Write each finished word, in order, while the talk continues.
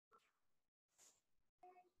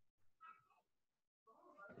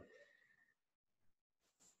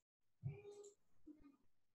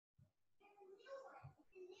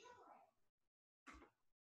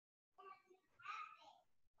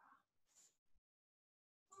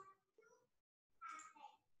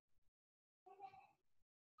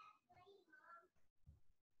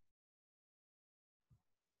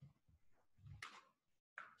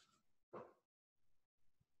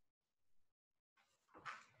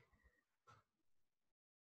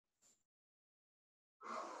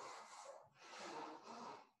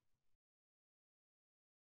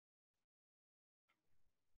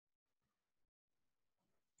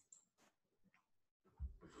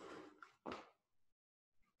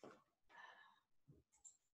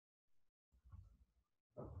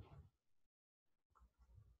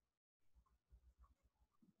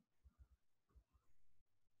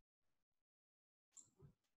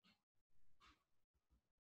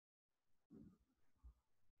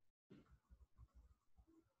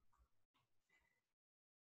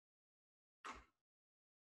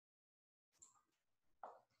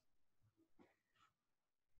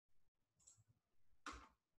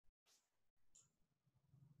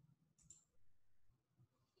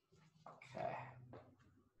Okay.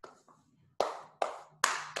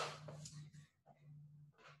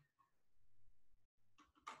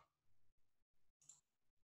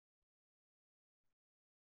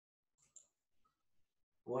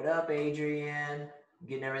 What up, Adrian?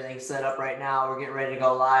 Getting everything set up right now. We're getting ready to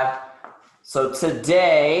go live. So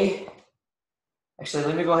today, actually,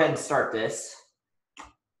 let me go ahead and start this.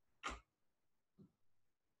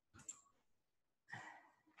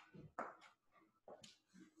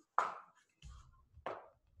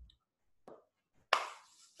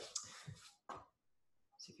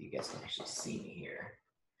 See if you guys can actually see me here.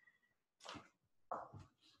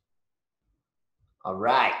 All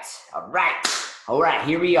right,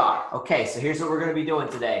 here we are. Okay, so here's what we're gonna be doing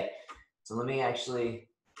today. So let me actually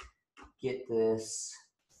get this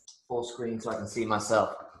full screen so I can see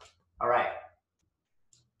myself. All right,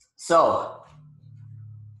 so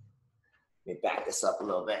let me back this up a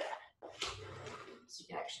little bit so you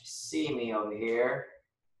can actually see me over here.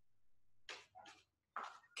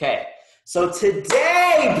 Okay, so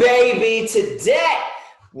today, baby,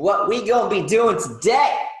 what we gonna be doing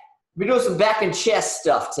today, we're doing some back and chest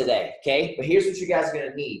stuff today, okay? But here's what you guys are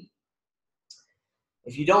gonna need.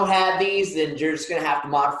 If you don't have these, then you're just gonna have to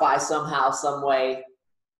modify somehow, some way.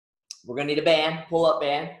 We're gonna need a band, pull-up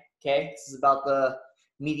band, okay? This is about the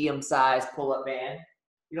medium-sized pull-up band.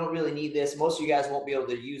 You don't really need this. Most of you guys won't be able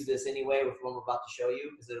to use this anyway with what I'm about to show you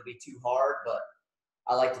because it'll be too hard, but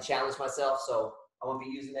I like to challenge myself, so I won't be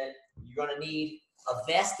using it. You're gonna need a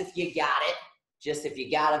vest if you got it. Just if you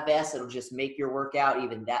got a vest, it'll just make your workout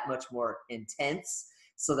even that much more intense.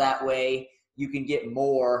 So that way you can get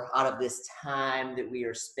more out of this time that we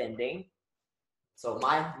are spending. So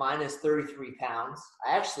mine is 33 pounds.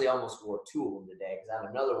 I actually almost wore 2 of them today because I have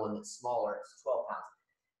another one that's smaller. It's 12 pounds.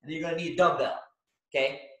 And then you're gonna need a dumbbell,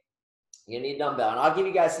 okay? You need a dumbbell. And I'll give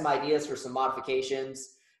you guys some ideas for some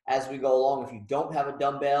modifications as we go along. If you don't have a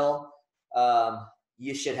dumbbell,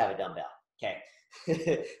 you should have a dumbbell, okay?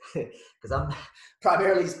 Because I'm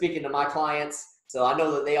primarily speaking to my clients, so I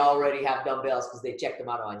know that they already have dumbbells because they checked them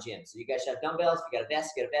out on my gym. So you guys should have dumbbells. If you got a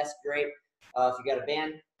vest, get a vest, great. If you got a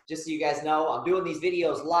band, just so you guys know, I'm doing these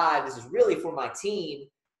videos live. This is really for my team,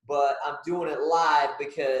 but I'm doing it live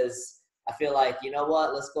because I feel like, you know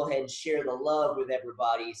what, let's go ahead and share the love with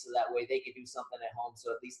everybody so that way they can do something at home,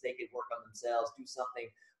 so at least they can work on themselves, do something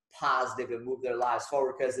positive and move their lives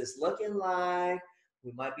forward, because it's looking like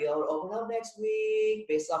we might be able to open up next week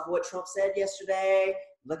based off of what Trump said yesterday.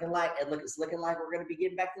 It's looking like we're going to be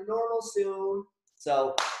getting back to normal soon.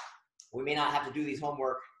 So we may not have to do these home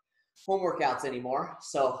workouts anymore.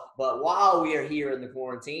 So, but while we are here in the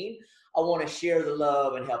quarantine, I want to share the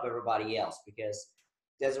love and help everybody else, because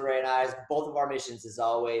Desiree and I, both of our missions is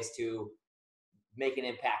always to make an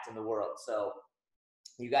impact in the world. So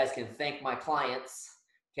you guys can thank my clients,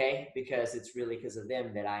 okay? Because it's really because of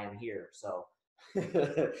them that I am here. So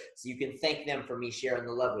so you can thank them for me sharing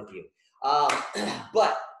the love with you.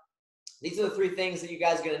 But these are the 3 things that you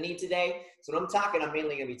guys are going to need today. So when I'm talking, I'm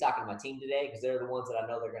mainly going to be talking to my team today because they're the ones that I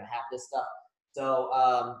know they're going to have this stuff. So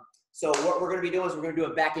so what we're going to be doing is we're going to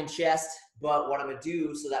do a back and chest. But what I'm going to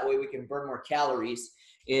do so that way we can burn more calories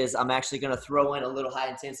is I'm actually going to throw in a little high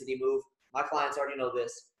intensity move. My clients already know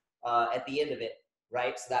this at the end of it,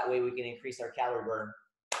 right? So that way we can increase our calorie burn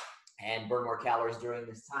and burn more calories during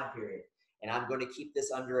this time period. And I'm going to keep this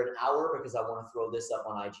under an hour because I want to throw this up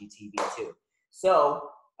on IGTV too. So,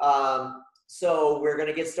 so we're going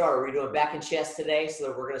to get started. We're doing back and chest today. So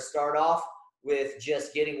we're going to start off with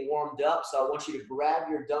just getting warmed up. So I want you to grab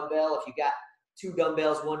your dumbbell. If you got 2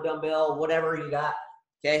 dumbbells, 1 dumbbell, whatever you got.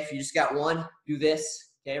 Okay. If you just got 1, do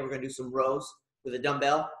this. Okay. We're going to do some rows with a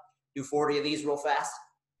dumbbell. Do 40 of these real fast.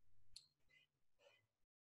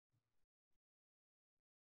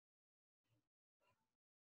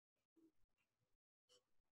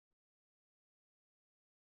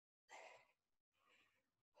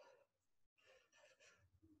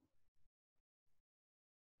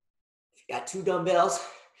 Got 2 dumbbells,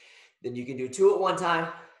 then you can do 2 at one time.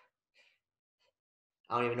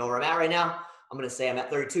 I don't even know where I'm at right now. I'm going to say I'm at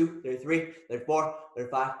 32, 33, 34,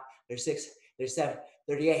 35, 36, 37,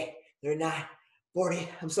 38, 39, 40.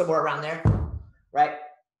 I'm somewhere around there, right?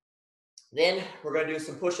 Then we're going to do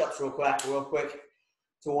some push-ups real quick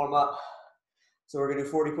to warm up. So we're going to do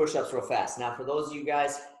 40 push-ups real fast. Now, for those of you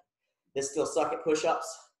guys that still suck at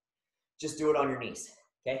push-ups, just do it on your knees,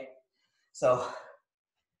 okay? So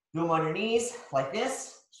do them on your knees like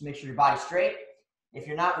this. Just make sure your body's straight. If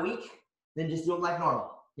you're not weak, then just do them like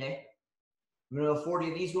normal, okay? I'm going to go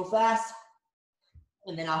 40 of these real fast.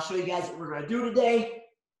 And then I'll show you guys what we're going to do today.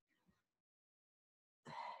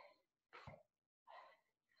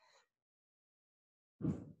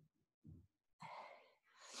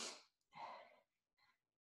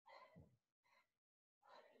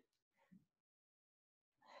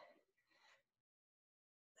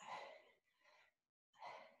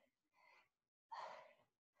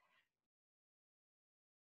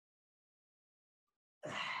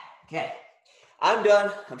 Okay, I'm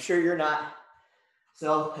done. I'm sure you're not.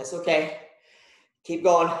 So that's okay. Keep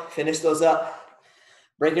going. Finish those up.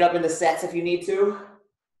 Break it up into sets if you need to.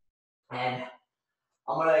 And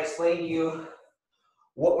I'm going to explain to you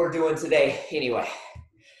what we're doing today anyway.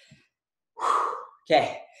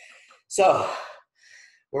 Okay, so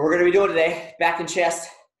what we're going to be doing today, back and chest,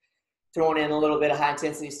 throwing in a little bit of high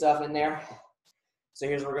intensity stuff in there. So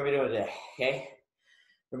here's what we're going to be doing today, okay?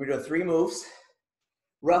 We're going to be doing 3 moves,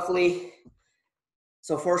 roughly.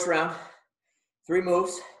 So first round, 3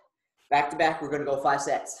 moves, back to back. We're going to go 5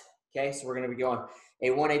 sets, okay? So we're going to be going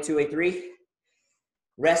A1, A2, A3,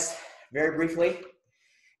 rest very briefly,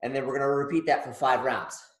 and then we're going to repeat that for 5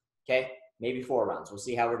 rounds, okay? Maybe 4 rounds. We'll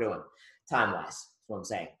see how we're doing time-wise. That's what I'm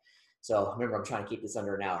saying. So remember, I'm trying to keep this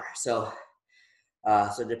under an hour. So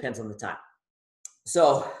it depends on the time.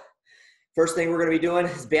 So first thing we're going to be doing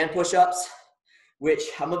is band push-ups, which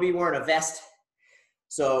I'm going to be wearing a vest.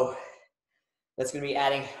 So that's going to be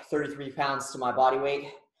adding 33 pounds to my body weight.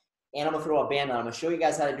 And I'm going to throw a band on. I'm going to show you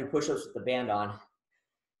guys how to do push-ups with the band on,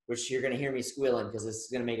 which you're going to hear me squealing because this is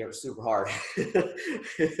going to make it super hard.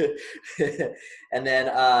 And then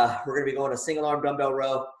we're going to be going a single arm dumbbell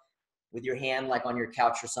row with your hand like on your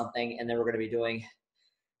couch or something. And then we're going to be doing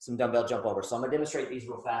some dumbbell jump over. So I'm going to demonstrate these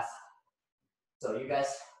real fast. So you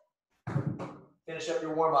guys finish up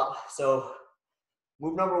your warm up. So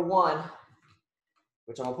move number 1,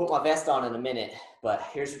 which I'm going to put my vest on in a minute, but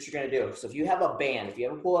here's what you're going to do. So if you have a band, if you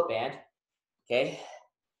have a pull-up band, okay,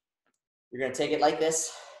 you're going to take it like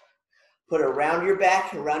this, put it around your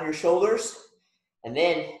back, around your shoulders, and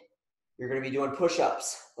then you're going to be doing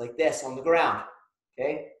push-ups like this on the ground,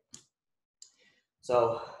 okay?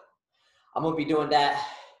 So I'm going to be doing that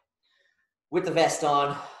with the vest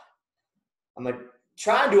on. I'm going to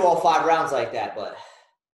try and do all 5 rounds like that, but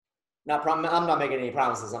I'm not making any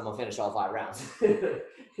promises I'm going to finish all 5 rounds.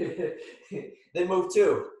 Then move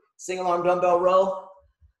 2, single arm dumbbell row.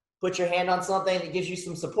 Put your hand on something that gives you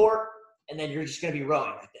some support, and then you're just going to be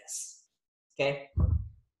rowing like this. Okay?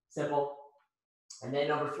 Simple. And then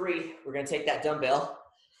number 3, we're going to take that dumbbell,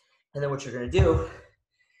 and then what you're going to do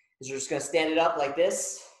is you're just going to stand it up like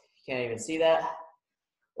this. You can't even see that.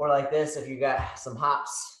 Or like this if you got some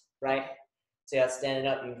hops, right? See how it's standing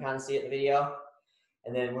up? You can kind of see it in the video.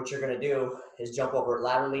 And then what you're going to do is jump over it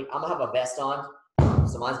laterally. I'm going to have a vest on,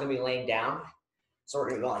 so mine's going to be laying down. So we're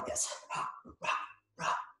going to go like this.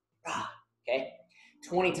 Okay?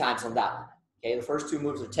 20 times on that one. Okay, the first 2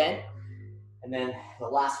 moves are 10, and then the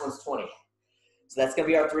last one's 20. So that's going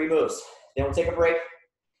to be our 3 moves. Then we'll take a break,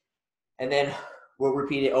 and then we'll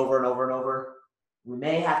repeat it over and over and over. We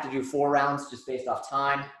may have to do 4 rounds just based off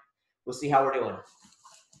time. We'll see how we're doing.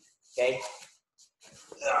 Okay?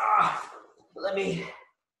 Let me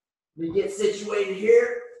get situated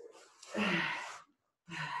here. I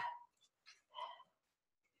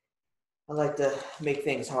like to make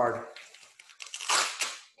things hard.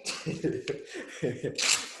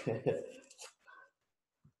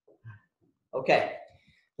 Okay,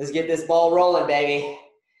 let's get this ball rolling, baby.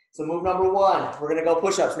 So move number 1, we're gonna go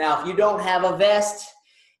push-ups. Now, if you don't have a vest,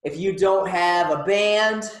 if you don't have a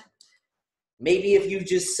band, maybe if you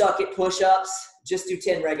just suck at push-ups, just do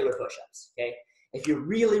 10 regular push-ups, okay? If you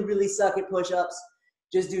really, really suck at push-ups,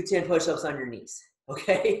 just do 10 push-ups on your knees,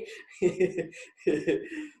 okay?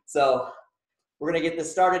 So we're gonna get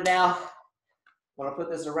this started now. I'm gonna put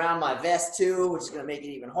this around my vest too, which is gonna make it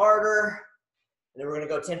even harder. And then we're gonna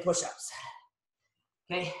go 10 push-ups.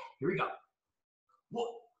 Okay, here we go. 1,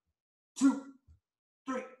 2,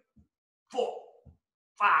 3, 4,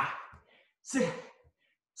 5, 6,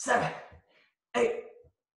 7, 8,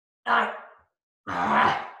 9,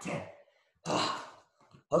 10.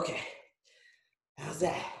 Okay, how's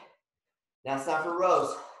that? Now it's time for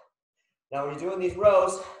rows. Now when you're doing these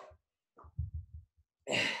rows,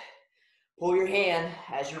 pull your hand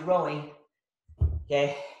as you're rowing,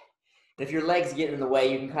 okay? And if your legs get in the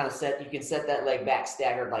way, you can kind of set that leg back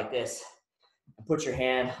staggered like this. And put your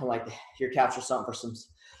hand on like your couch or something for some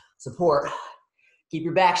support. Keep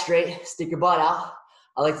your back straight, stick your butt out.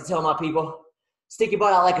 I like to tell my people, stick your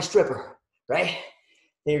butt out like a stripper, right?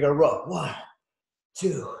 Then you're gonna row. 1,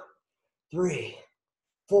 2, 3,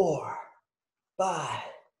 4, 5,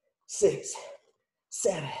 6,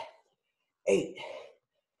 7, 8,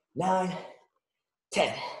 9,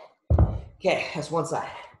 10. Okay, that's one side.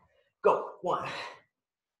 Go. 1,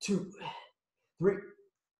 2, 3,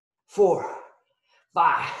 4,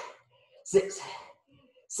 5, 6,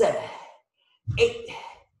 7, 8,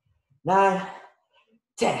 9,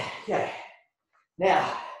 10. Okay.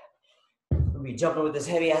 Now, we'll be jumping with this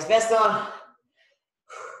heavy ass vest on.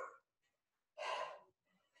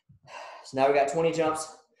 So now we got 20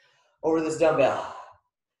 jumps over this dumbbell,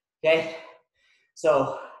 okay?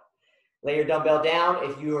 So lay your dumbbell down.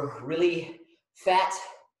 If you're really fat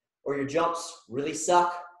or your jumps really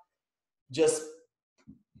suck, just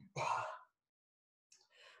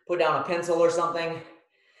put down a pencil or something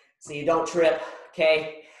so you don't trip,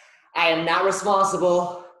 okay? I am not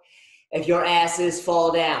responsible if your asses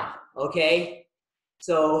fall down, okay?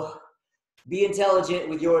 So be intelligent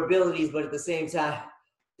with your abilities, but at the same time,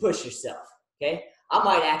 push yourself, okay? I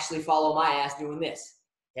might actually follow my ass doing this,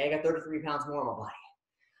 okay? I got 33 pounds more on my body.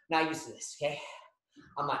 Not used to this, okay?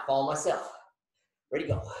 I might follow myself. Ready,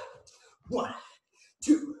 go. 1,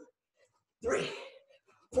 2, 3,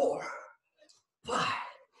 4, 5,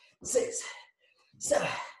 6, 7,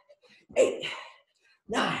 8,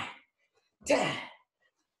 9, 10,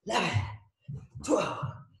 11, 12,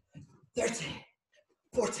 13,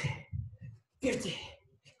 14, 15,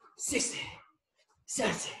 16,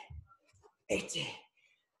 17, 18,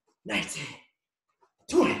 19,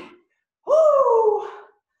 20. Woo!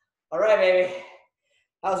 All right, baby.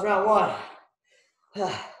 That was round 1.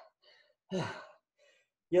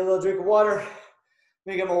 Get a little drink of water. Let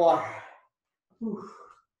me get my water. Whew.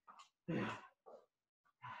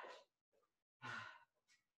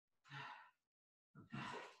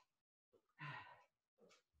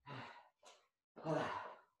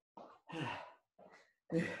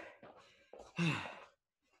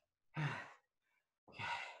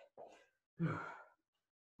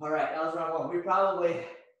 All right, that was round 1. We're probably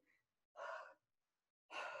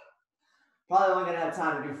only gonna have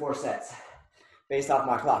time to do 4 sets based off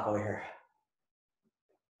my clock over here.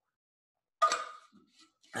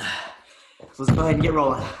 So let's go ahead and get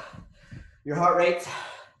rolling. Your heart rates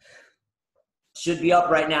should be up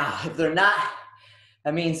right now. If they're not,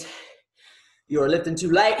 that means you are lifting too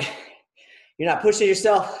light, you're not pushing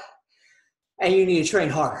yourself, and you need to train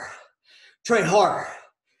harder. Train harder,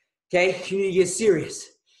 okay? You need to get serious.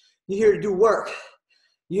 You're here to do work.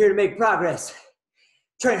 You're here to make progress.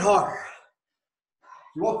 Train harder.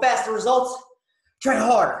 You want faster results? Train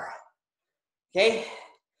harder, okay?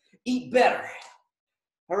 Eat better.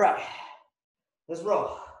 All right, let's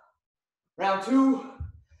roll. Round 2,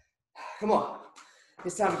 come on.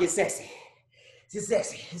 It's time to get sexy. Let's get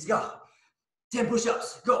sexy, let's go. 10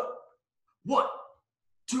 push-ups, go. 1,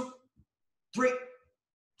 2, 3,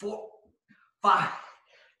 4, 5,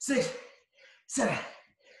 6, 7,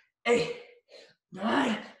 8,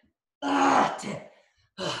 9, 10.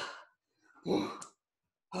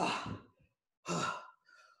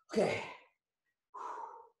 Okay.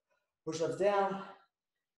 Push-ups down.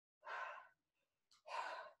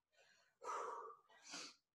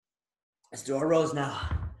 Let's do our rows now.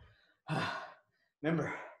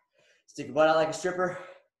 Remember, stick your butt out like a stripper.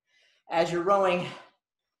 As you're rowing,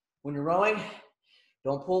 when you're rowing,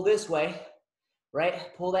 don't pull this way,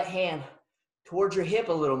 right? Pull that hand towards your hip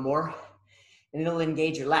a little more, and it'll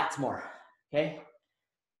engage your lats more, okay?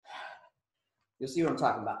 You'll see what I'm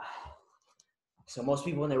talking about. So most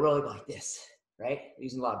people, when they row, they go like this, right? They're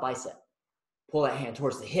using a lot of bicep. Pull that hand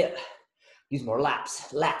towards the hip. Use more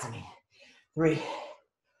lats, I mean. 3,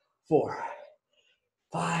 4,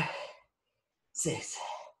 5, 6,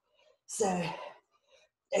 7,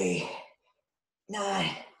 8,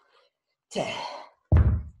 9, 10.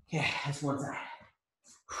 Okay, that's one side.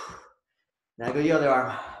 Now go the other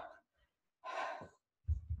arm.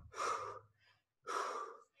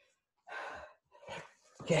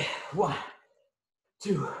 Okay, 1,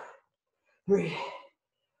 2, 3,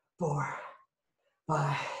 4,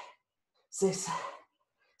 5, 6,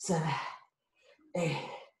 7, 8,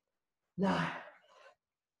 9,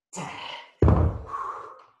 10. Let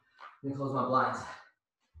me close my blinds.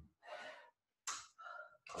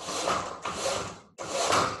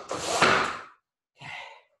 Okay.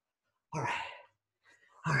 All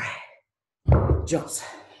right. Jumps.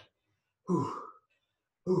 Ooh.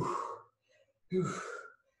 Ooh. Ooh.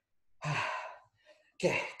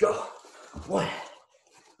 Okay, go. 1,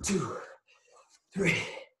 2, 3,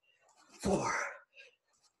 4,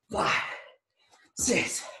 5,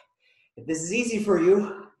 6. If this is easy for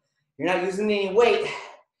you, you're not using any weight,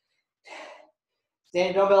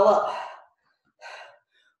 stand your dumbbell up.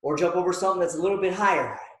 Or jump over something that's a little bit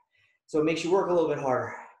higher, so it makes you work a little bit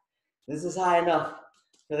harder. This is high enough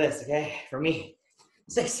for this, okay? For me.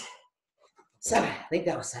 6, 7, I think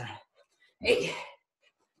that was 7, 8,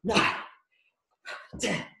 9,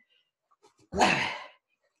 10, 11,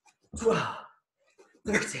 12,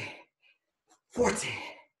 13, 14,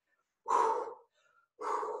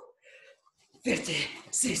 15,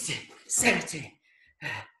 16, 17,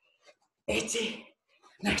 18,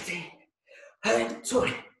 19,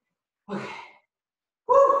 20. Okay.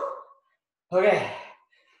 Woo. Okay.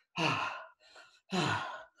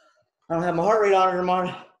 I don't have my heart rate monitor on.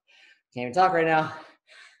 Can't even talk right now.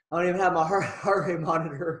 I don't even have my heart rate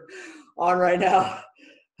monitor on right now.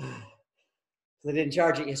 I didn't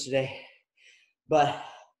charge it yesterday, but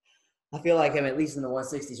I feel like I'm at least in the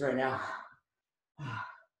 160s right now.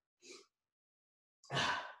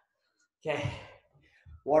 Okay,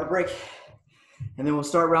 water break, and then we'll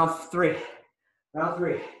start round three. Round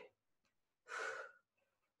three.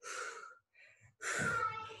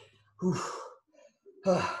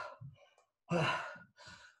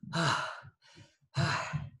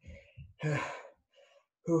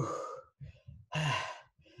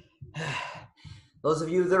 Those of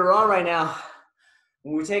you that are on right now,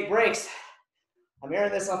 when we take breaks, I'm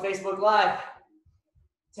airing this on Facebook Live.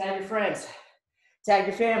 Tag your friends, tag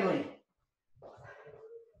your family.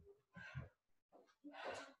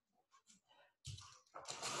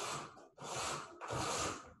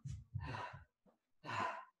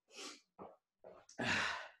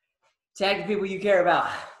 Tag the people you care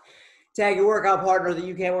about. Tag your workout partner that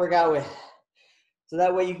you can't work out with. So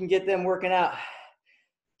that way you can get them working out,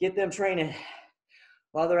 get them training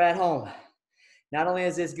while they're at home. Not only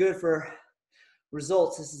is this good for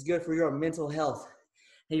results, this is good for your mental health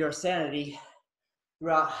and your sanity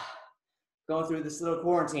throughout going through this little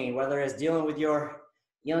quarantine, whether it's dealing with your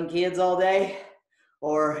young kids all day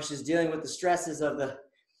or it's just dealing with the stresses of the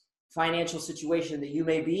financial situation that you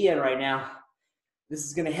may be in right now. This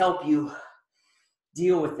is going to help you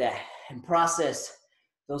deal with that and process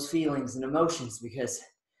those feelings and emotions, because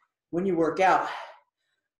when you work out,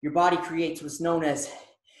 your body creates what's known as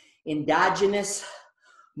endogenous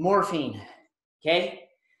morphine, okay?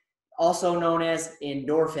 Also known as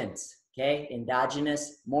endorphins, okay?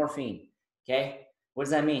 Endogenous morphine, okay? What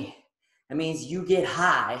does that mean? That means you get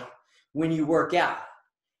high when you work out.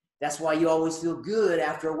 That's why you always feel good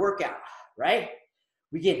after a workout, right?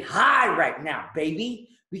 We get high right now, baby.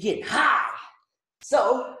 We get high.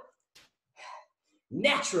 So,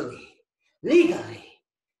 naturally, legally,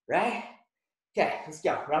 right? Okay, let's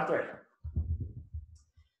go, round three.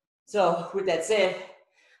 So, with that said,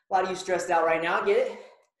 a lot of you stressed out right now, I get it.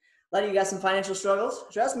 A lot of you got some financial struggles.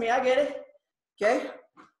 Trust me, I get it, okay?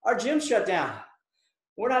 Our gym's shut down.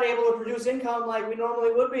 We're not able to produce income like we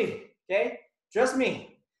normally would be, okay? Trust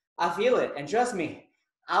me, I feel it, and trust me,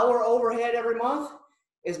 our overhead every month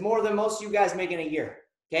is more than most of you guys make in a year,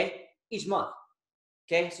 okay? Each month,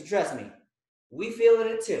 okay? So trust me, we feeling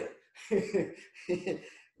it too.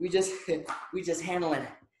 we just handle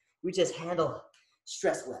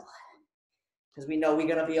stress well, because we know we're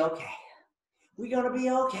gonna be okay. We're gonna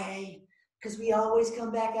be okay, because we always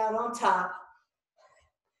come back out on top.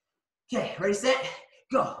 Okay, ready, set,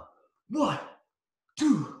 go. 1,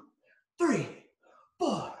 2, 3,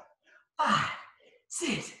 4, 5,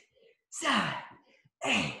 6, 7,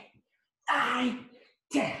 8, 9,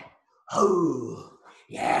 10. Oh,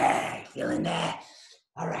 yeah, feeling that.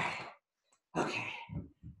 All right. Okay,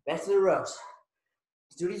 back to the rows.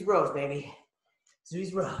 Let's do these rows, baby. Let's do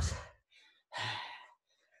these rows.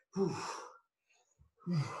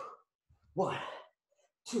 1,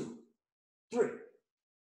 2, 3,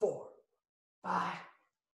 4, 5,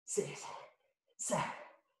 6, 7,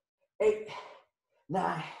 8,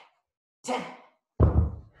 9, 10.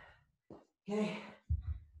 Okay.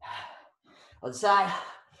 Other side.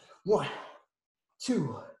 1,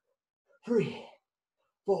 2, 3,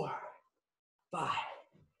 4, 5,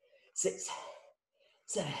 6,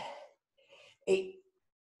 7, 8,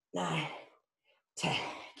 9, 10.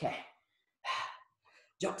 Okay.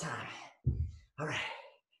 Jump time. All right.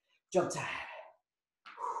 Jump time.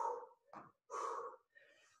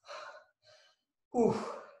 Ooh.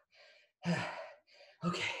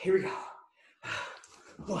 Okay, here we go.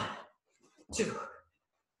 1, 2,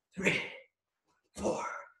 3, 4,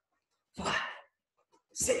 5,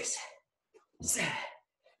 6, 7,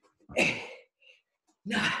 8,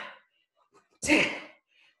 9, 10,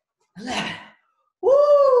 11.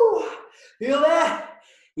 Woo! Feel that?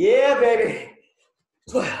 Yeah, baby.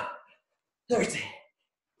 12, 13,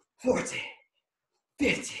 14,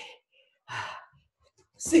 15,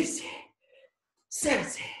 16,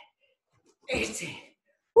 17, 18.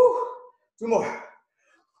 Woo! 2 more.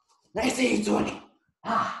 19, 20.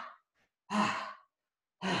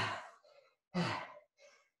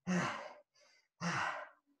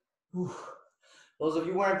 Those of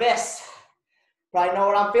you wearing vests probably know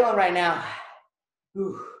what I'm feeling right now.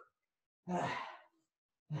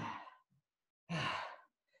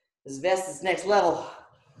 This vest is next level.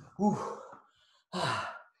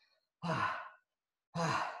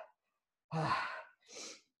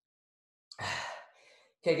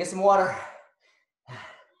 Okay, get some water.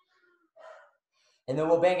 And then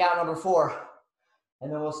we'll bang out number 4.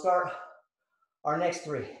 And then we'll start our next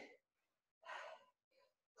 3.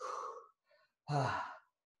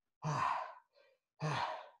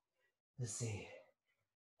 Let's see.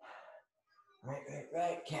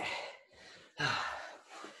 Right. Okay.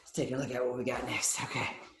 Let's take a look at what we got next. Okay.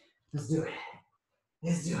 Let's do it.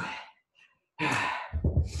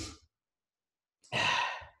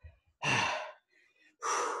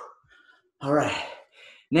 All right.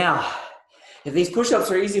 Now, if these push-ups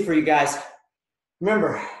are easy for you guys,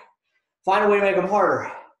 remember, find a way to make them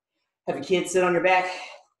harder. Have a kid sit on your back,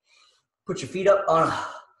 put your feet up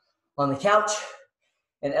on the couch,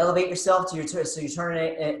 and elevate yourself to so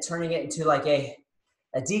you're turning it into like a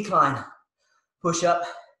decline push-up,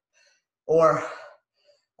 or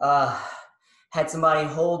had somebody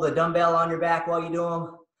hold a dumbbell on your back while you do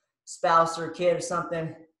them, spouse or kid or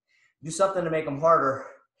something. Do something to make them harder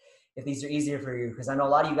if these are easier for you, because I know a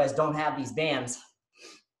lot of you guys don't have these bands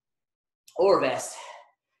or vest.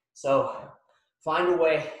 So find a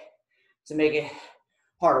way to make it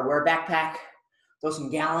harder. Wear a backpack, throw some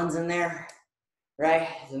gallons in there, right?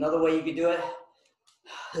 There's another way you could do it.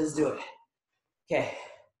 Let's do it. Okay,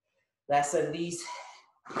 last set of these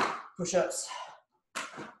push-ups.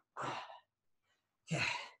 Okay,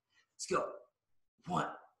 let's go. 1,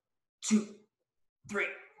 2, 3,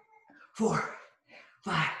 4,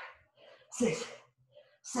 5, 6,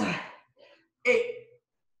 7, 8,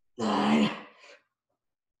 9.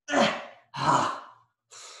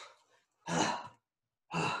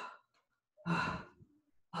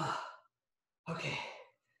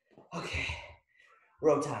 Okay.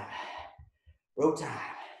 Row time.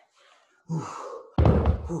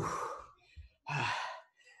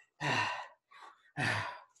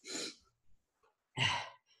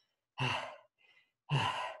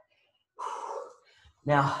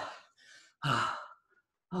 Now,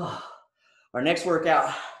 our next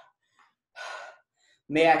workout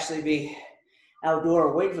may actually be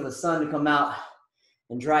outdoor. Wait for the sun to come out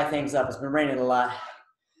and dry things up. It's been raining a lot.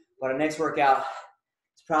 But our next workout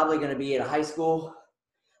is probably going to be at a high school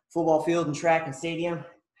football field and track and stadium.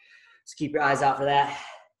 So keep your eyes out for that.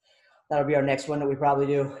 That'll be our next one that we probably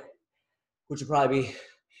do, which will probably be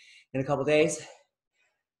in a couple days.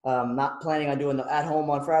 Not planning on doing the at home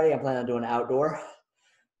on Friday. I'm planning on doing outdoor,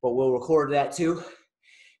 but we'll record that too.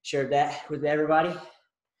 Share that with everybody,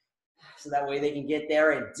 so that way they can get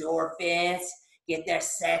their endorphins, get their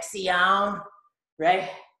sexy on, right?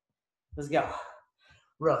 Let's go.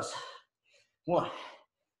 Rows. 1,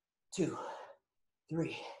 2,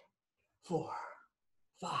 3, 4,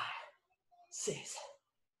 5, 6,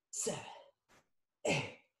 7,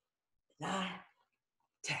 8, 9,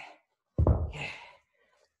 10. Okay.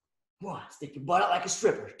 1, stick your butt out like a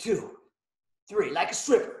stripper. 2, 3, like a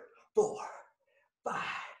stripper. 4, 5,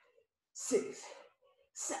 6,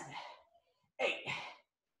 7, 8,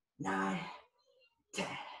 9, 10.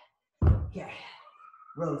 Okay.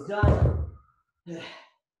 Rows done.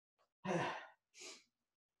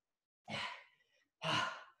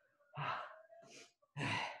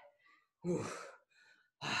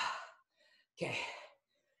 Okay.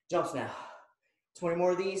 Jumps now. 20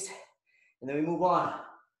 more of these, and then we move on.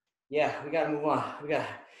 Yeah, we gotta move on. We gotta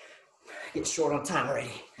get short on time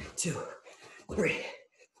already. 2, 3,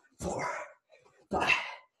 4, 5,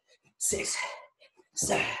 6,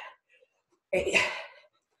 7, 8,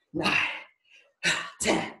 9,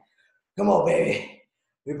 10. Come on, baby.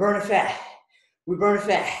 We're burning fat.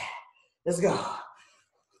 Let's go.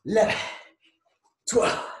 11,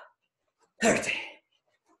 12, 13,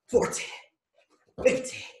 14,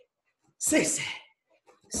 15, 16,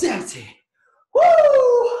 17. Woo!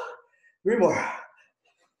 3 more.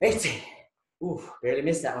 18. Ooh, barely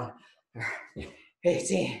missed that one.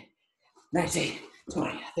 18, 19, 20.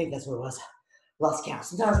 I think that's what it was. Lost count.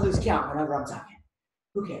 Sometimes I lose count whenever I'm talking.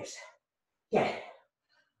 Who cares? Okay.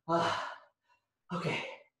 Okay.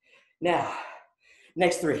 Now,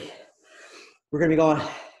 next 3. We're gonna be going.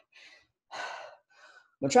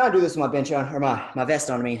 I'm gonna try to do this with my bench on, or my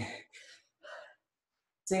vest on, I mean.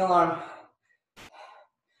 Single arm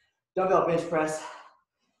dumbbell bench press.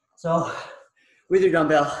 So, with your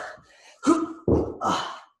dumbbell,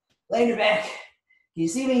 lay on your back. Can you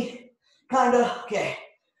see me? Kinda. Okay.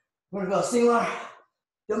 We're gonna go single arm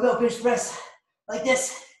dumbbell bench press like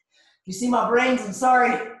this. You see my brains? I'm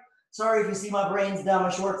sorry. Sorry if you see my brains down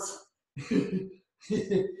my shorts.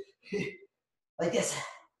 Like this.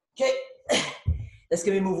 Okay. That's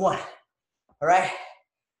gonna be move 1. All right.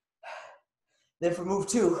 Then for move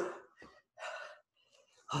 2,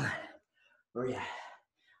 hold on. Where are you at?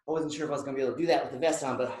 I wasn't sure if I was gonna be able to do that with the vest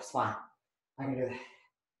on, but it's fine. I can do it.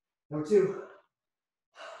 Number 2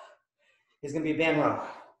 is gonna be a band row.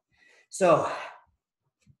 So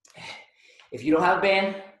If you don't have a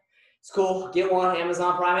band, it's cool. Get one,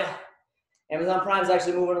 Amazon Prime it. Amazon Prime is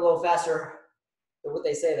actually moving a little faster than what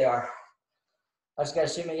they say they are. I just got a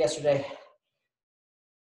shipment yesterday.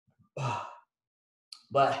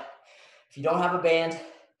 But if you don't have a band,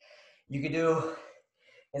 you could do,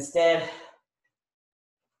 instead,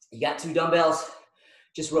 you got 2 dumbbells,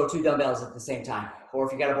 just row 2 dumbbells at the same time. Or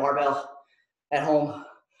if you got a barbell at home,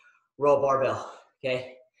 row a barbell,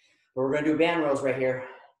 okay? But we're gonna do band rows right here.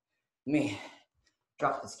 Let me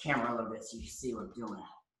drop this camera a little bit so you can see what I'm doing.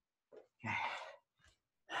 Okay.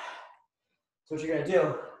 So what you're gonna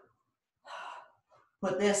do,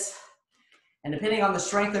 put this, and depending on the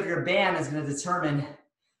strength of your band is gonna determine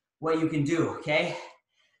what you can do, okay?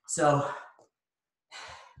 So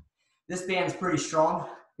this band is pretty strong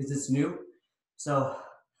because it's new. So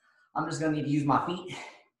I'm just gonna need to use my feet.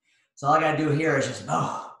 So all I gotta do here is just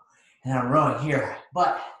bow, and I'm rowing here.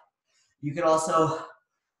 But you could also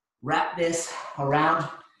wrap this around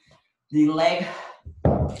the leg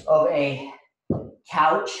of a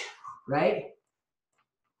couch, right?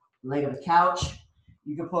 Leg of a couch.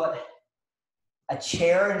 You can put a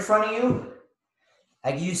chair in front of you.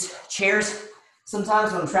 I use chairs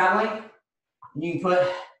sometimes when I'm traveling. You can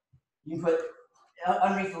put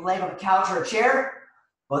underneath the leg of a couch or a chair.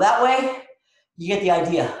 Well, that way, you get the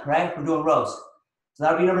idea, right? We're doing rows. So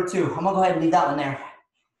that'll be number 2. I'm gonna go ahead and leave that one there.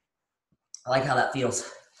 I like how that feels,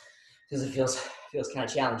 because it feels kind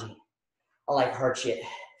of challenging. I like hard shit, if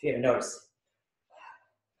you haven't noticed.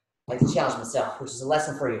 I like to challenge myself, which is a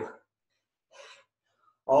lesson for you.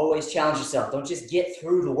 Always challenge yourself. Don't just get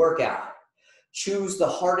through the workout. Choose the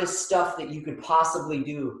hardest stuff that you could possibly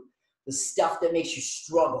do, the stuff that makes you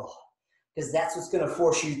struggle, because that's what's gonna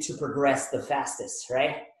force you to progress the fastest,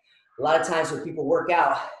 right? A lot of times when people work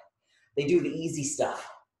out, they do the easy stuff,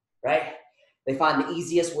 right? They find the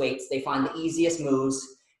easiest weights, they find the easiest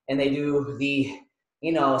moves, and they do the,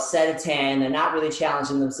 set of 10. They're not really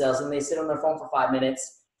challenging themselves, and they sit on their phone for 5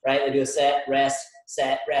 minutes, right? They do a set, rest,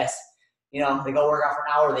 they go work out for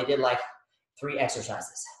an hour, they did like 3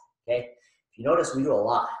 exercises, okay? If you notice, we do a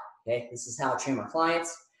lot, okay? This is how I train my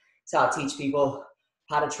clients. It's how I teach people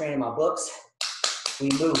how to train in my books. We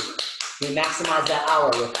move. We maximize that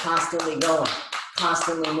hour. We're constantly going,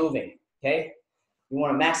 constantly moving, okay? You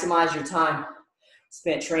want to maximize your time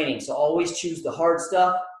spent training. So always choose the hard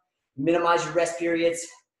stuff, minimize your rest periods,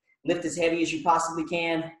 lift as heavy as you possibly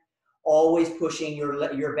can, always pushing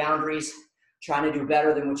your boundaries, trying to do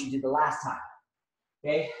better than what you did the last time,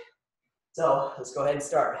 okay? So let's go ahead and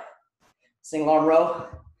start. Single arm row,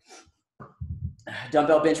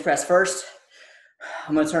 dumbbell bench press first.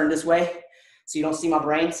 I'm gonna turn this way so you don't see my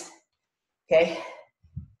brains, okay?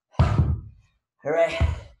 All right,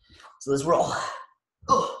 so let's roll.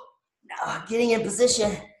 Oh, now getting in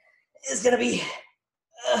position is gonna be,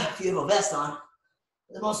 if you have a vest on,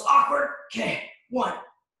 the most awkward. Okay, 1,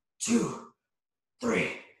 2, 3,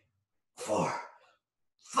 4,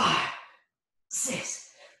 5, 6,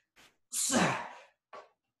 7,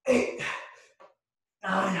 8,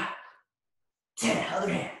 9, 10.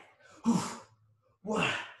 Other hand. 1,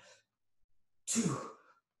 2,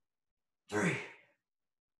 3,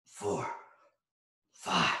 4,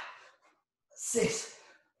 5, 6,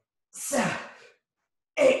 7,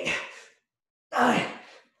 8, 9,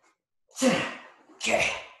 10.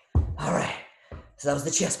 Okay. All right. So that was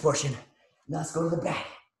the chest portion. Now let's go to the back.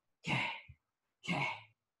 Okay. Okay.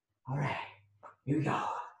 All right. Here we go.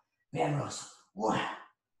 Band rows. 1,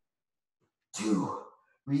 2.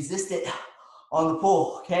 Resist it on the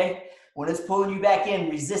pull. Okay. When it's pulling you back in,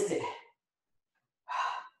 resist it.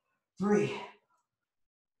 3,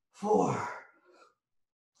 4,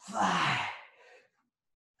 5,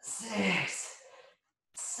 6,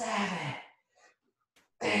 7,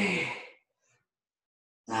 8,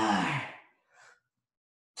 9,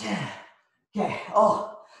 10. Okay.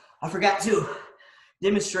 Oh, I forgot to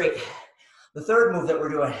demonstrate the third move that we're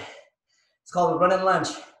doing. It's called the run and lunge.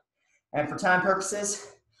 And for time purposes,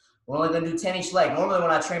 we're only gonna do 10 each leg. Normally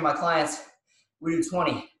when I train my clients, we do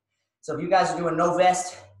 20. So if you guys are doing no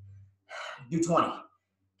vest, do 20,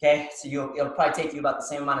 okay? So it'll probably take you about the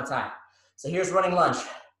same amount of time. So here's running lunge.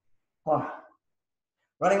 Hold on.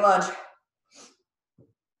 Running lunge.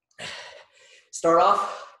 Start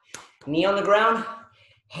off, knee on the ground,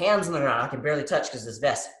 hands on the ground. I can barely touch because this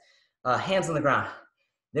vest. Hands on the ground.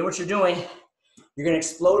 Then what you're doing, you're gonna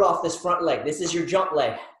explode off this front leg. This is your jump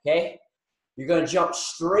leg, okay? You're gonna jump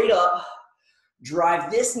straight up,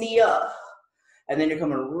 drive this knee up, and then you're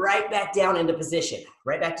coming right back down into position,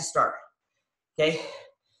 right back to start, okay?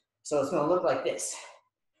 So it's gonna look like this.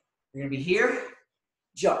 You're gonna be here,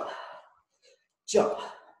 jump, jump,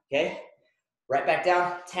 okay? Right back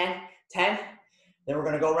down, 10, 10. Then we're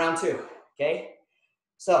gonna go round 2, okay?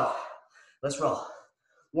 So let's roll.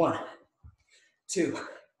 1, 2,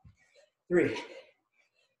 3,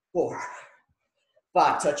 4,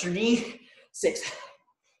 5. Touch your knee. 6,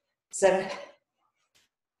 7,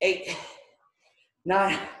 8,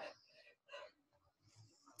 9,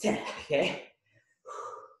 10, okay?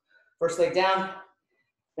 First leg down.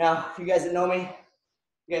 Now, you guys that know me,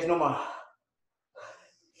 you guys know my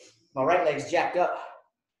right leg's jacked up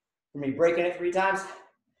from me breaking it 3 times.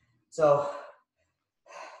 So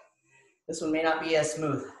this one may not be as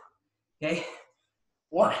smooth, okay?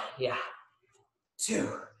 1, yeah.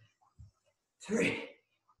 2, 3,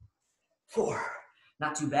 4,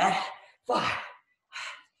 not too bad. 5,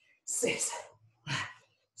 6,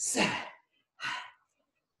 7,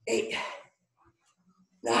 8,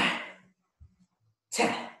 9,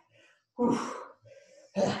 10. Whew.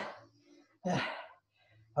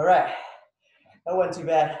 All right, that wasn't too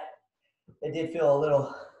bad. It did feel a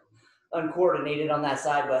little uncoordinated on that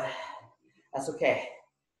side, but that's okay.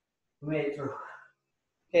 We made it through.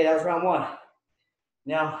 Okay, that was round 1.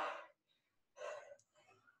 Now,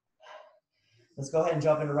 let's go ahead and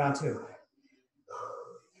jump into round 2.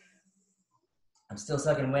 I'm still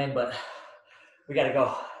sucking wind, but we gotta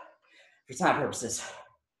go for time purposes.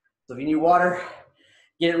 So if you need water,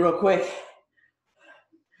 get it real quick.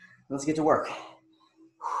 Let's get to work.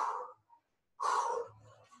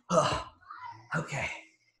 Okay,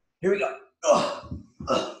 here we go.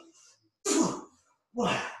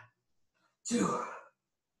 1, 2,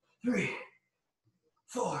 3,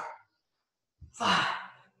 4, 5,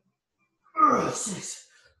 6,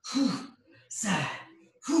 7,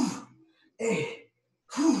 8,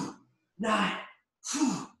 9,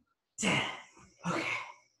 10. Okay,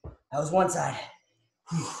 that was one side.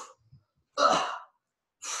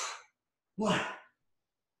 1,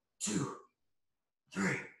 2,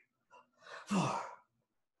 3, 4,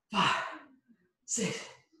 5, 6,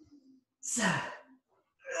 7,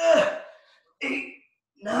 8,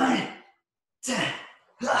 9, 10.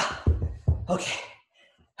 Okay.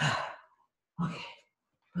 Okay.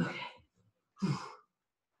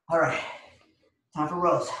 All right. Time for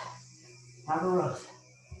rows. All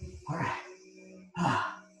right.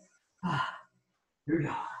 Here we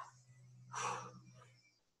go.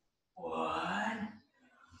 1,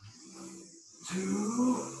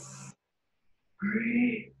 2,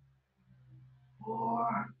 3,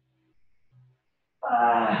 4,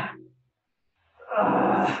 5.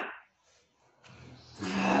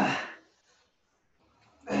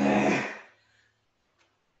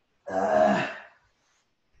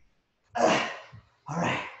 All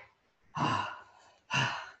right.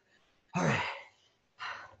 All right.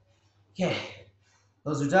 Okay,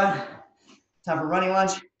 those are done. Time for running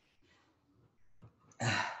lunge.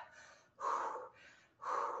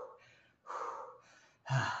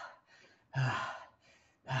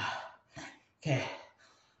 Okay,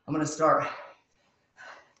 I'm gonna start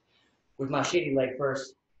with my shitty leg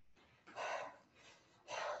first.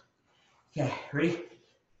 Okay, ready?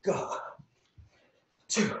 Go.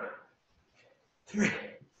 2, 3,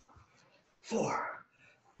 4,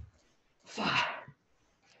 5,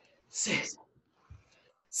 6,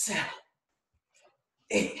 7,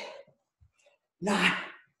 8, 9,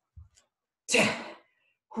 10.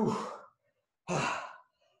 Whew.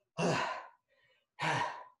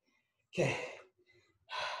 Okay.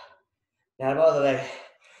 Now the other leg.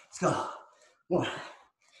 Let's go. 1,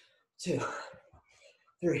 2,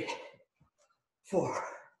 3, 4,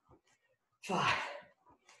 5,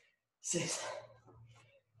 6,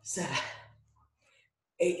 7,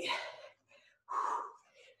 8,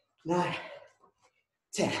 9,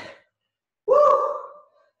 10. Woo!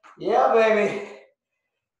 Yeah, baby.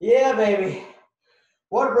 Yeah, baby.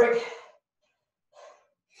 Water break.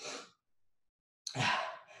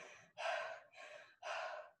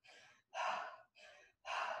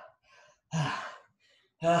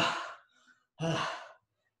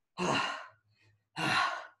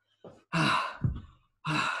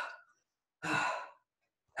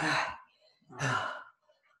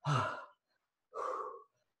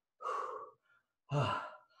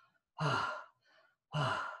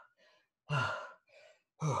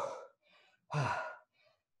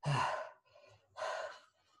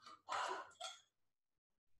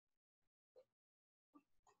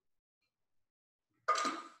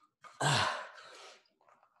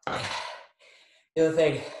 The other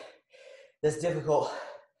thing that's difficult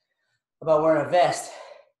about wearing a vest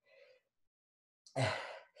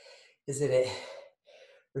is that it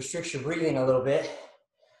restricts your breathing a little bit.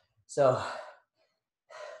 So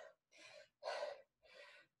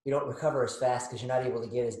you don't recover as fast because you're not able to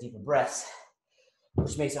get as deep a breaths.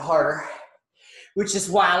 which makes it harder, which is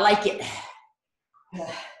why I like it.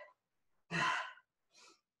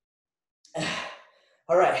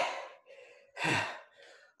 All right.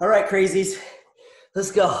 All right, crazies.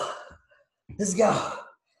 Let's go. Let's go.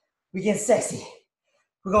 We getting sexy.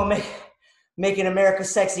 We're gonna making America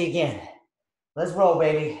sexy again. Let's roll,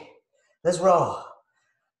 baby. Let's roll.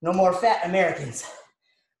 No more fat Americans.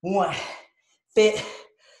 We want fit,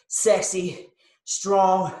 sexy,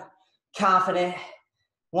 strong, confident,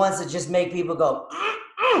 ones that just make people go,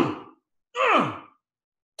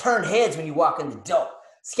 turn heads when you walk in the door.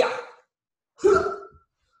 Let's go.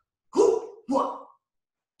 1,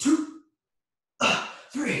 2,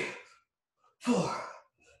 3, 4,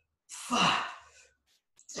 5,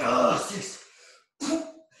 6,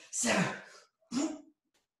 7,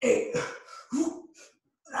 8,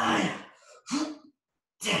 9,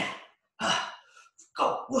 10.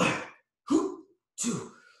 Go. 1,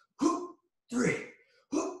 2, 3,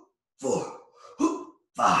 4,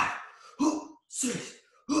 5, 6,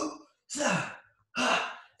 7,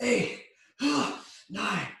 8,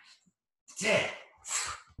 9, 10.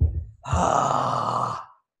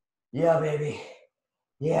 Yeah, baby.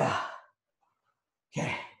 Yeah.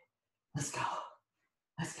 Okay. Let's go.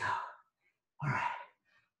 Let's go. All right.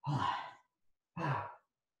 Hold on.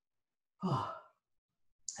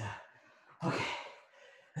 Okay.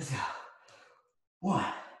 Let's go. 1,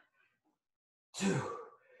 2,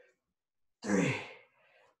 3,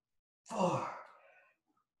 4,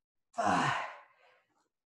 5,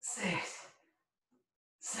 6,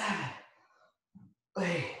 7,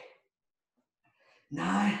 8,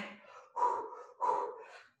 9,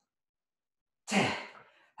 10.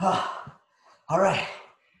 All right.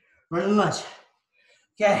 Running lunge.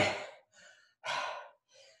 Okay.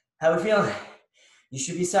 How we feeling? You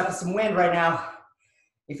should be sucking some wind right now.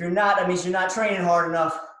 If you're not, that means you're not training hard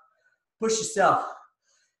enough. Push yourself.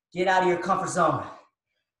 Get out of your comfort zone.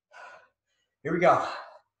 Here we go.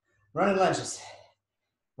 Running lunges.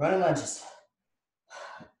 Running lunges.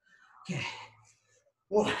 Okay.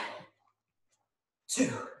 1, 2,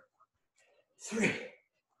 3,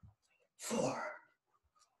 4,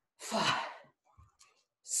 5,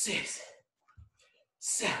 6,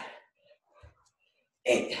 7,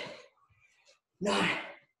 8, 9,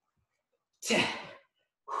 10.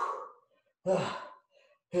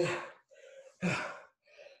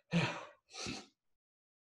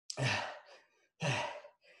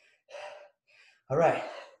 All right,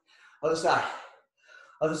 other side,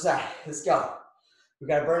 other side. Let's go. We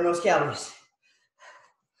gotta burn those calories.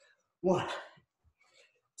 1,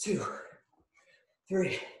 2,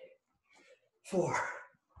 3, 4,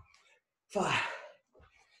 5,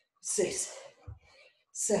 6,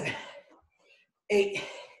 7, 8,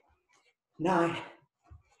 9,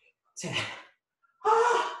 10.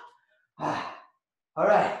 All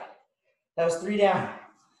right, that was 3 down.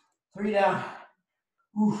 3 down.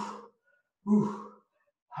 Ooh. Ooh.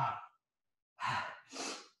 Fuck.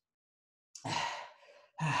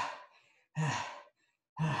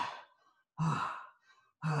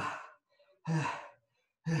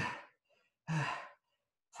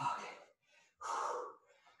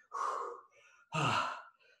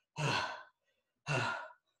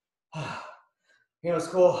 You know what's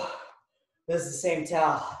cool? This is the same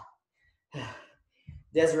towel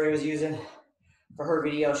Desiree was using for her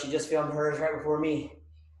video. She just filmed hers right before me.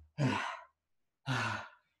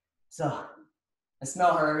 So I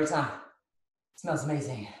smell her every time. It smells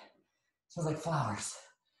amazing. It smells like flowers.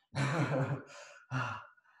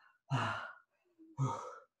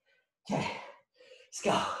 Okay, let's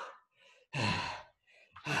go.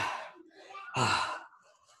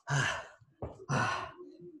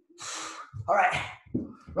 All right,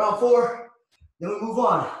 round 4, then we move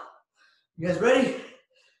on. You guys ready?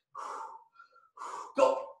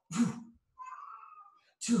 Go.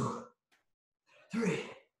 2, 3,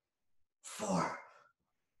 4,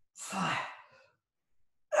 5,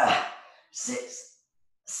 6,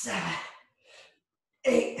 7,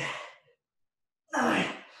 8, 9,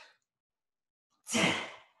 10.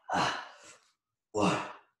 1,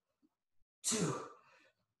 2,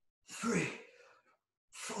 3,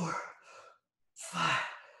 4, 5,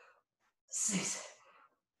 6,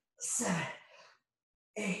 7,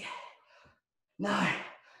 8, 9,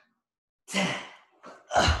 10.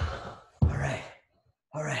 All right.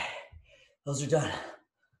 All right. Those are done.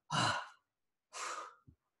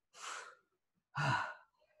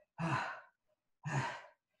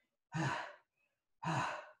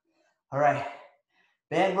 All right.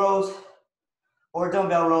 Band rows or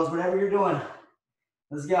dumbbell rows, whatever you're doing.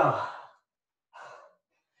 Let's go.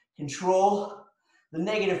 Control the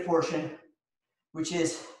negative portion, which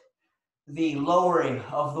is the lowering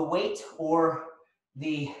of the weight or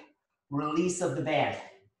the release of the band.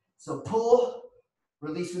 So pull,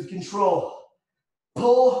 release with control.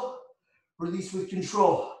 Pull, release with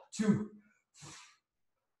control. 2,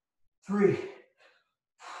 3,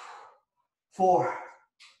 4,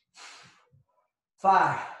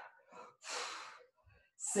 5,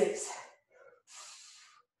 6,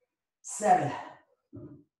 7,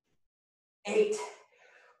 8,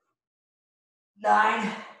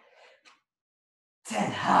 9,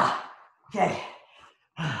 10. Okay.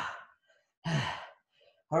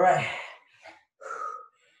 All right.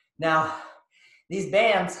 Now, these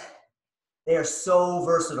bands, they are so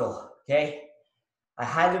versatile, okay? I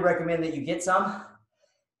highly recommend that you get some,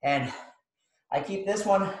 and I keep this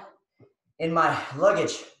one in my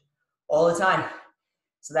luggage all the time.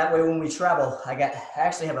 So that way when we travel, I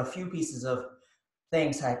actually have a few pieces of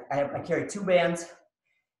things. I carry 2 bands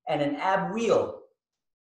and an ab wheel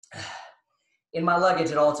in my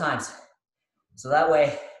luggage at all times. So that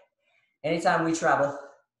way, anytime we travel,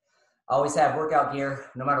 I always have workout gear,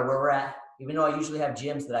 no matter where we're at. Even though I usually have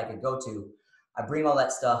gyms that I could go to, I bring all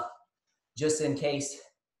that stuff just in case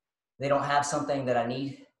they don't have something that I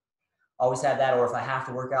need. I always have that, or if I have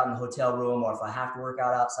to work out in the hotel room, or if I have to work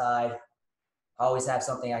out outside, I always have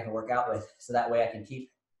something I can work out with. So that way I can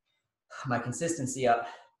keep my consistency up,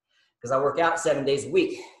 because I work out 7 days a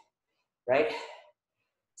week, right?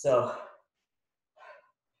 So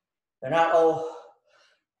they're not all,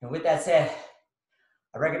 and with that said,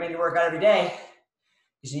 I recommend you work out every day,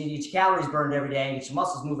 because you need to get your calories burned every day, get your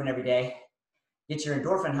muscles moving every day, get your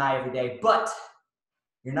endorphin high every day, but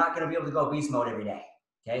you're not gonna be able to go beast mode every day,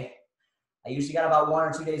 okay? I usually got about 1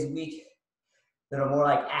 or 2 days a week that are more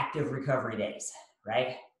like active recovery days,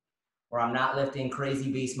 right? Where I'm not lifting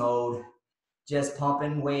crazy beast mode, just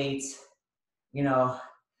pumping weights, you know,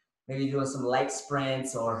 maybe doing some light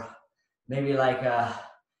sprints, or maybe like,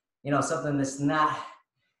 you know, something that's not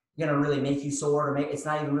gonna really make you sore, it's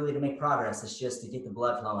not even really to make progress, it's just to get the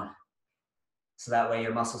blood flowing. So that way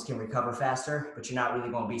your muscles can recover faster, but you're not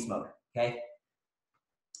really going beast mode, okay?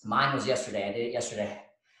 Mine was yesterday, I did it yesterday.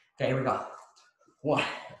 Okay, here we go. 1,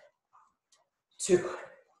 2,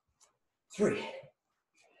 3,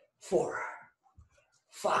 4,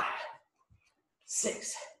 5,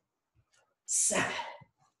 6, 7,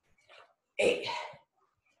 8,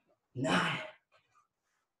 9,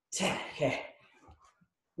 10. Okay.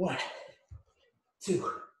 1,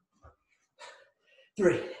 2,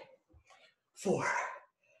 3, 4,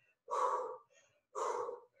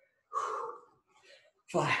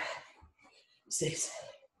 5, 6,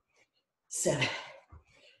 7,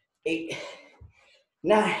 8,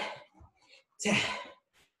 9, 10.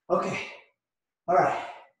 Okay. All right.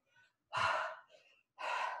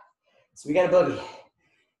 So we got a boogie.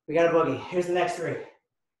 We got a boogie. Here's the next 3.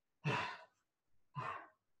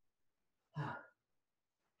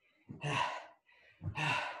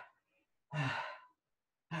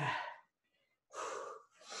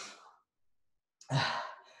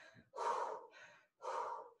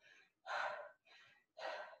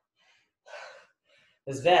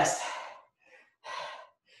 This vest,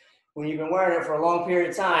 when you've been wearing it for a long period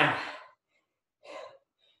of time,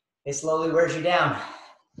 it slowly wears you down.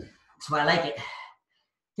 That's why I like it.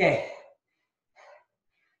 Okay.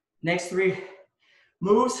 Next 3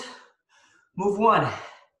 moves. Move 1.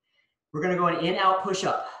 We're gonna go an in, out, push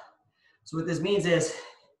up. So what this means is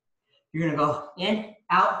you're gonna go in,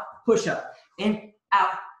 out, push up. In,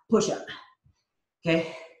 out, push up.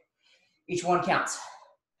 Okay? Each one counts.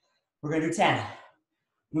 We're gonna do 10.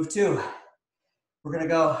 Move 2. We're gonna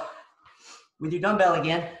go with your dumbbell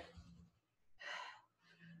again.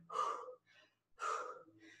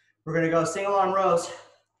 We're gonna go single arm rows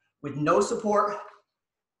with no support,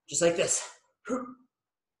 just like this.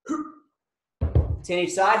 10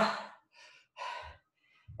 each side.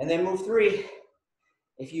 And then move 3.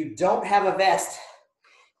 If you don't have a vest,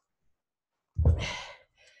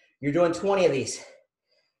 you're doing 20 of these.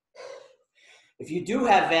 If you do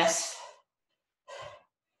have vests,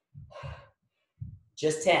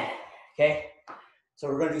 just 10, okay? So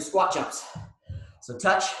we're gonna do squat jumps. So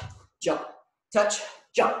touch, jump, touch,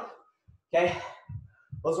 jump, okay?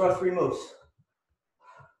 Those are our 3 moves.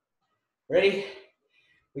 Ready?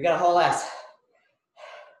 We got a whole ass.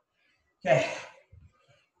 Okay.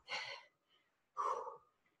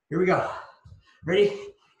 Here we go. Ready?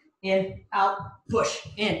 In, out, push.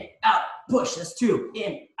 In, out, push. That's 2.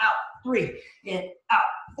 In, out, 3. In, out,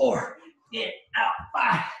 4. In, out,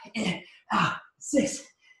 5. In, out, 6.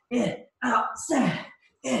 In, out, 7.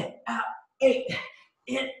 In, out, 8.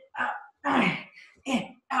 In, out, 9.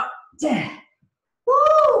 In, out, 10.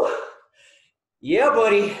 Woo! Yeah,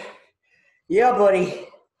 buddy. Yeah, buddy.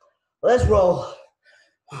 Let's roll.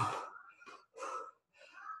 Let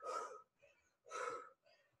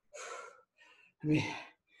me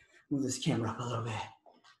move this camera up a little bit.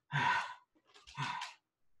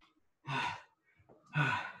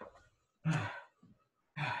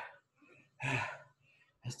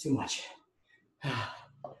 That's too much. I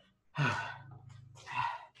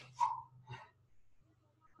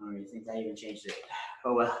don't even think I even changed it.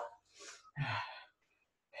 Oh well.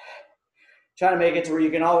 Trying to make it to where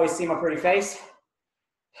you can always see my pretty face.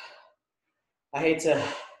 I hate to,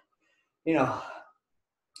 you know,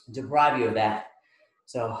 deprive you of that.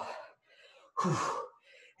 So,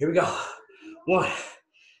 here we go. 1,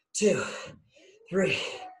 2, 3,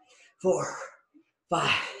 4,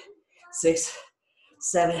 5, 6,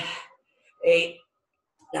 7, 8,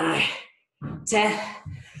 9, 10.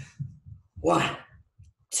 1,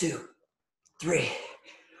 2, 3,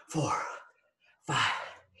 4, 5,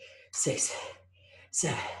 6,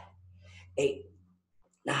 7, 8,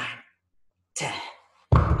 9, 10.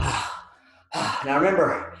 Now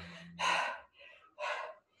remember,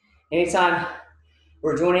 anytime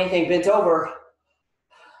we're doing anything bent over,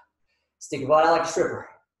 stick your butt out like a stripper.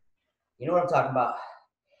 You know what I'm talking about.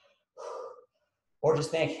 Or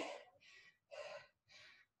just think,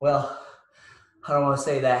 well, I don't want to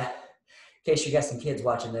say that in case you got some kids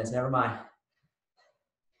watching this. Never mind.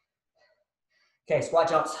 Okay, squat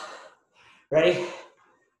jumps. Ready?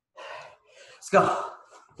 Let's go.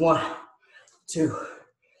 1, 2,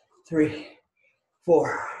 3,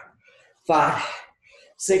 4, 5,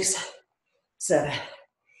 6, 7,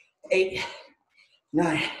 8,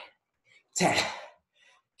 9, 10.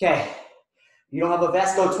 Okay. You don't have a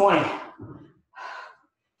vest, go 20.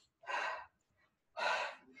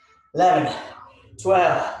 11,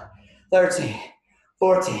 12, 13,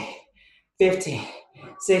 14, 15,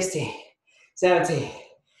 16, 17,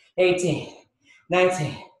 18,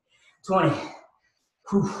 19, 20.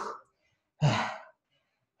 Whew.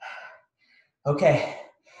 Okay.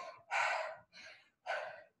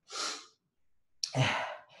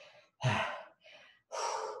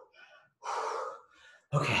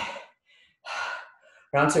 Okay.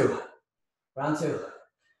 Round two. Round two.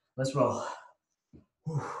 Let's roll.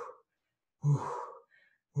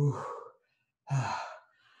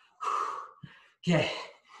 Okay.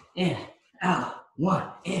 In, out.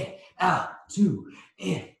 1, in, out. 2,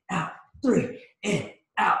 in, out. 3, in,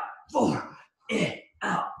 out. 4, in,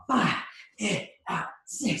 out. 5, in, out.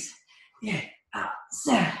 6, in, out.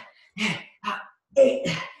 7, in, out.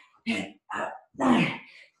 8, in, out. 9,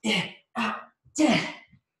 in, out. 10.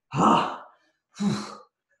 Ah.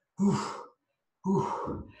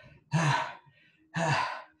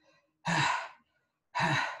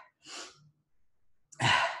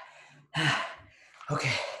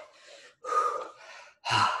 Okay.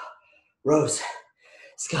 Rows.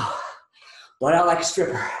 Let's go. Butt out like a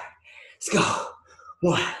stripper. Let's go.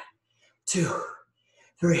 1, 2,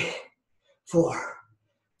 3, 4,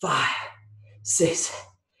 5, 6,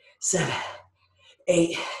 7,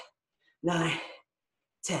 8, 9,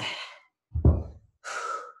 10.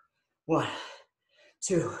 1,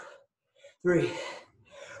 2, 3,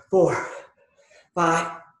 4,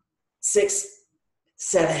 5, 6,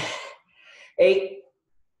 7, 8,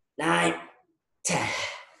 9, 10.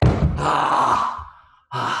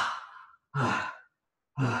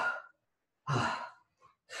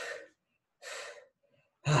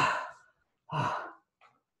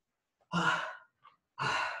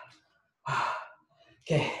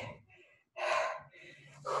 Okay.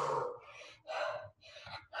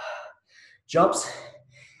 Jumps,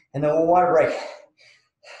 and then we'll water break.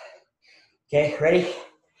 Okay, ready?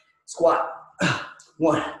 Squat.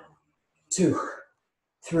 1, 2,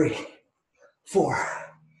 3, 4,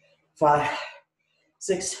 5,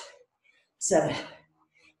 6, 7,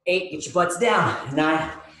 8. Get your butts down.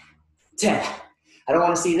 9, 10. I don't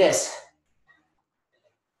want to see this.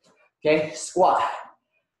 Okay, squat.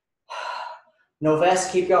 No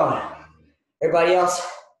vest, keep going. Everybody else,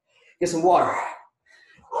 get some water.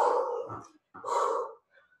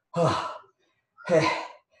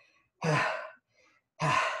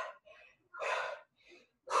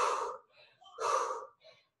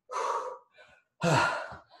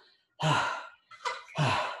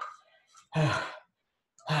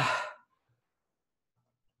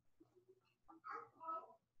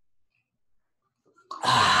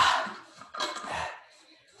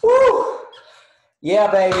 Woo!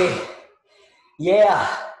 Yeah, baby. Yeah.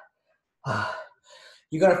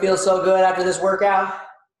 You're going to feel so good after this workout.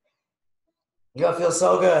 You're going to feel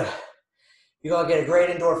so good. You're going to get a great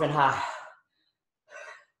endorphin high.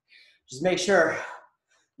 Just make sure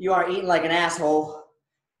you aren't eating like an asshole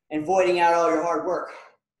and voiding out all your hard work.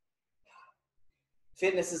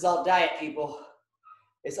 Fitness is all diet, people.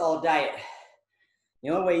 It's all diet. The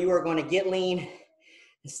only way you are going to get lean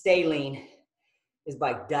and stay lean is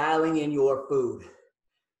by dialing in your food.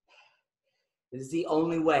 This is the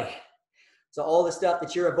only way. So all the stuff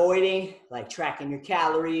that you're avoiding, like tracking your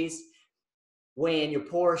calories, weighing your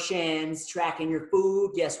portions, tracking your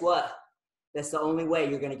food, guess what? That's the only way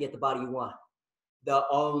you're going to get the body you want. The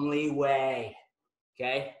only way.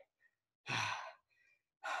 Okay?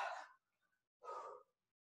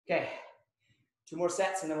 Okay. 2 more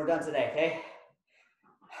sets and then we're done today, okay?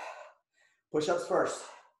 Push-ups first.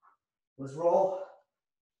 Let's roll.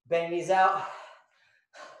 Bang these out.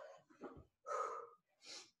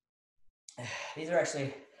 These are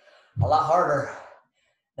actually a lot harder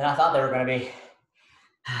than I thought they were going to be.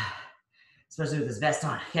 Especially with this vest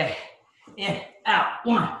on. Okay. In, out,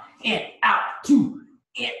 1. In, out, 2.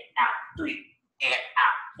 In, out, 3. In,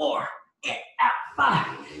 out, 4. In, out,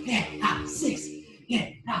 5. In, out, 6.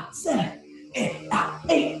 In, out, 7. In, out,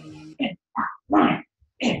 8. In, out, 9.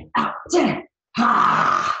 In, out, 10.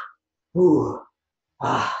 Ha! Ooh.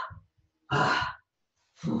 Ah. Ah.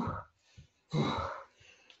 Ooh. Ooh.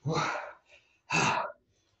 Ooh.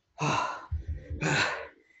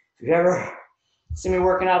 If you've ever seen me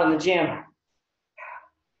working out in the gym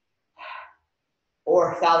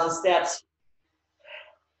or 1,000 steps,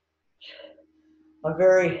 I'm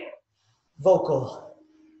very vocal,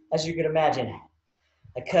 as you can imagine.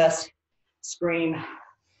 I cuss, scream,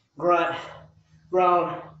 grunt,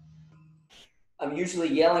 groan. I'm usually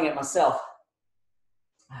yelling at myself.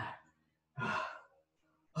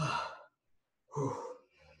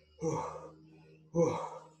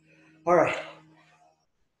 All right.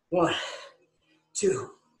 1, 2,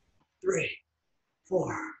 3,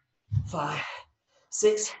 4, 5,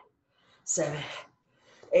 6, 7,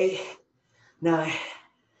 8, 9,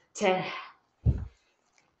 10.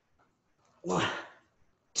 1,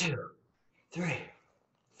 2, 3,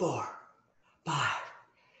 4, 5,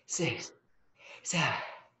 6, 7,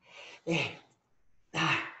 8,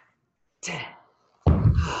 9, 10.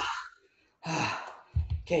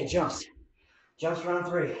 Okay, jumps. Jumps round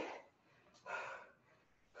 3.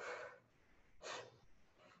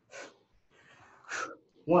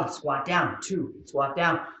 1, squat down. 2, squat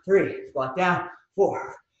down. 3, squat down.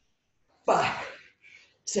 4, 5,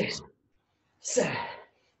 6, 7,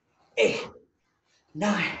 8,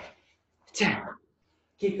 9, 10.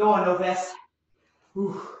 Keep going, no vest.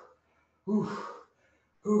 Ooh, ooh,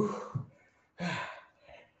 ooh.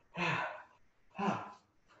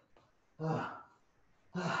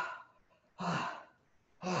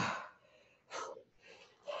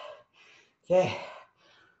 Okay,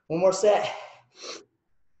 1 more set.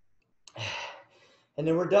 And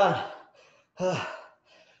then we're done.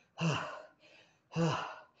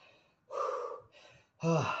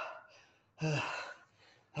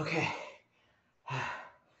 Okay.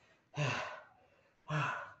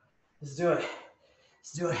 Let's do it.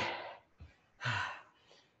 Let's do it.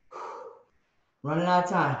 Running out of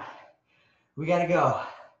time. We gotta go.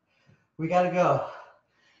 We gotta go.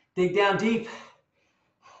 Dig down deep.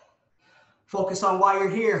 Focus on why you're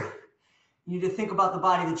here. You need to think about the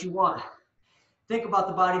body that you want. Think about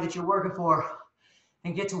the body that you're working for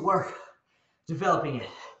and get to work developing it.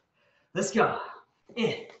 Let's go.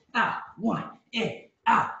 In, out, 1, in,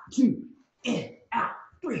 out, 2, in, out,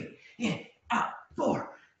 3, in, out, 4,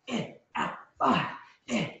 in, out, 5,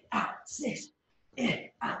 in, out, 6, in,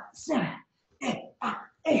 out, 7, in, out,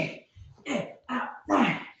 8, in, out,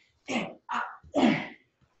 9, in, out, 10.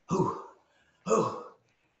 Ooh, ooh.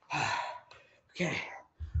 Okay,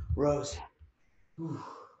 rows. Ooh.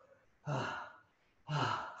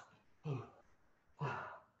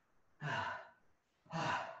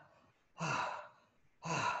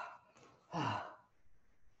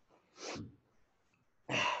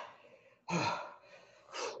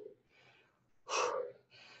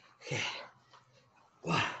 Okay.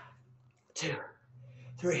 1, 2,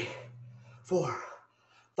 3, 4,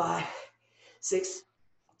 5, 6,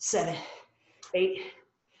 7, 8,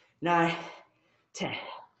 9, 10.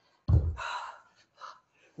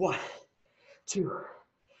 1, 2,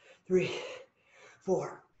 3,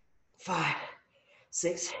 4, 5,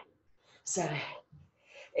 6, 7,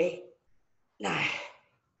 8, 9,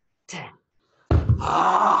 10.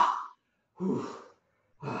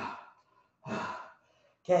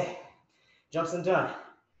 Okay, jumps and done.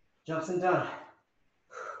 Jumps and done.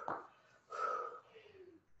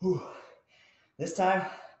 This time,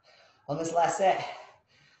 on this last set,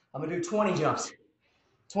 I'm gonna do 20 jumps.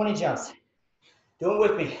 20 jumps. Do it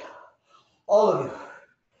with me. All of you.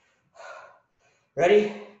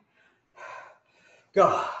 Ready?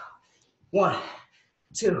 Go. 1,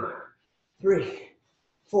 2, 3,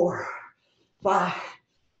 4, 5,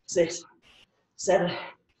 6, 7,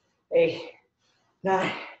 8,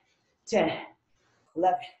 9, 10,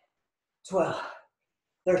 11, 12,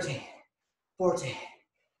 13, 14,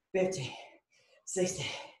 15, 16,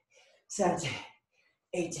 17,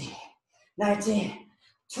 18, 19,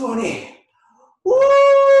 20. Woo!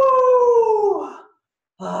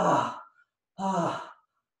 Ah, ah,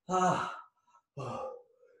 ah. Oh.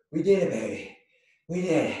 We did it, baby. We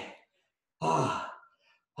did it. Ah,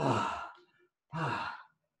 ah, ah.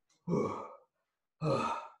 Whew.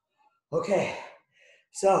 Oh. Okay,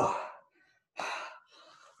 so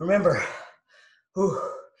remember, whew,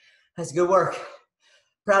 that's good work.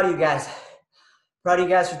 Proud of you guys. Proud of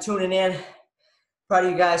you guys for tuning in. Proud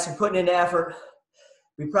of you guys for putting in the effort.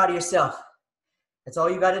 Be proud of yourself. That's all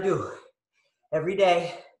you got to do. Every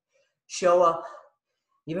day, show up,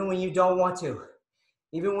 even when you don't want to,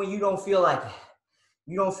 even when you don't feel like it.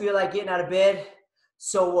 You don't feel like getting out of bed,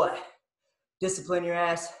 so what? Discipline your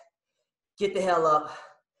ass, get the hell up,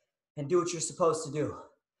 and do what you're supposed to do.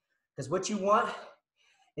 Because what you want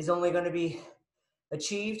is only going to be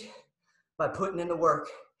achieved by putting in the work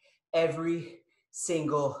every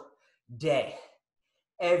single day.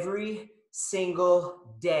 Every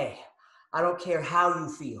single day. I don't care how you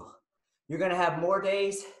feel. You're going to have more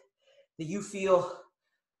days that you feel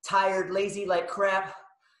tired, lazy like crap,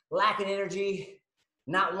 lacking energy,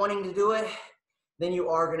 not wanting to do it, then you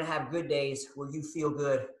are going to have good days where you feel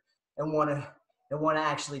good and want to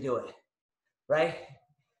actually do it, right?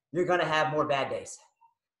 You're going to have more bad days.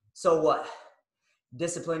 So what?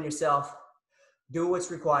 Discipline yourself, do what's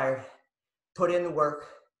required, put in the work,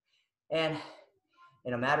 and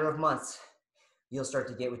in a matter of months, you'll start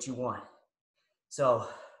to get what you want. So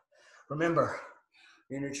remember,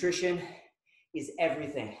 your nutrition is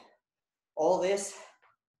everything. All this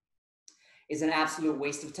is an absolute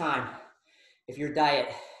waste of time if your diet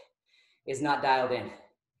is not dialed in.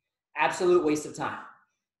 Absolute waste of time,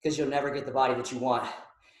 because you'll never get the body that you want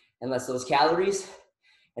unless those calories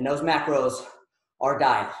and those macros are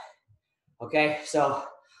dialed. Okay, so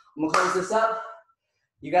I'm gonna close this up.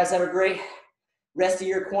 You guys have a great rest of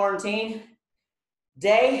your quarantine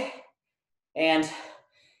day, and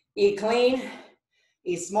eat clean,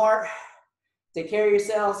 eat smart, take care of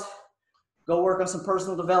yourselves, go work on some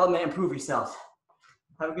personal development, improve yourselves.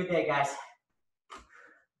 Have a good day, guys.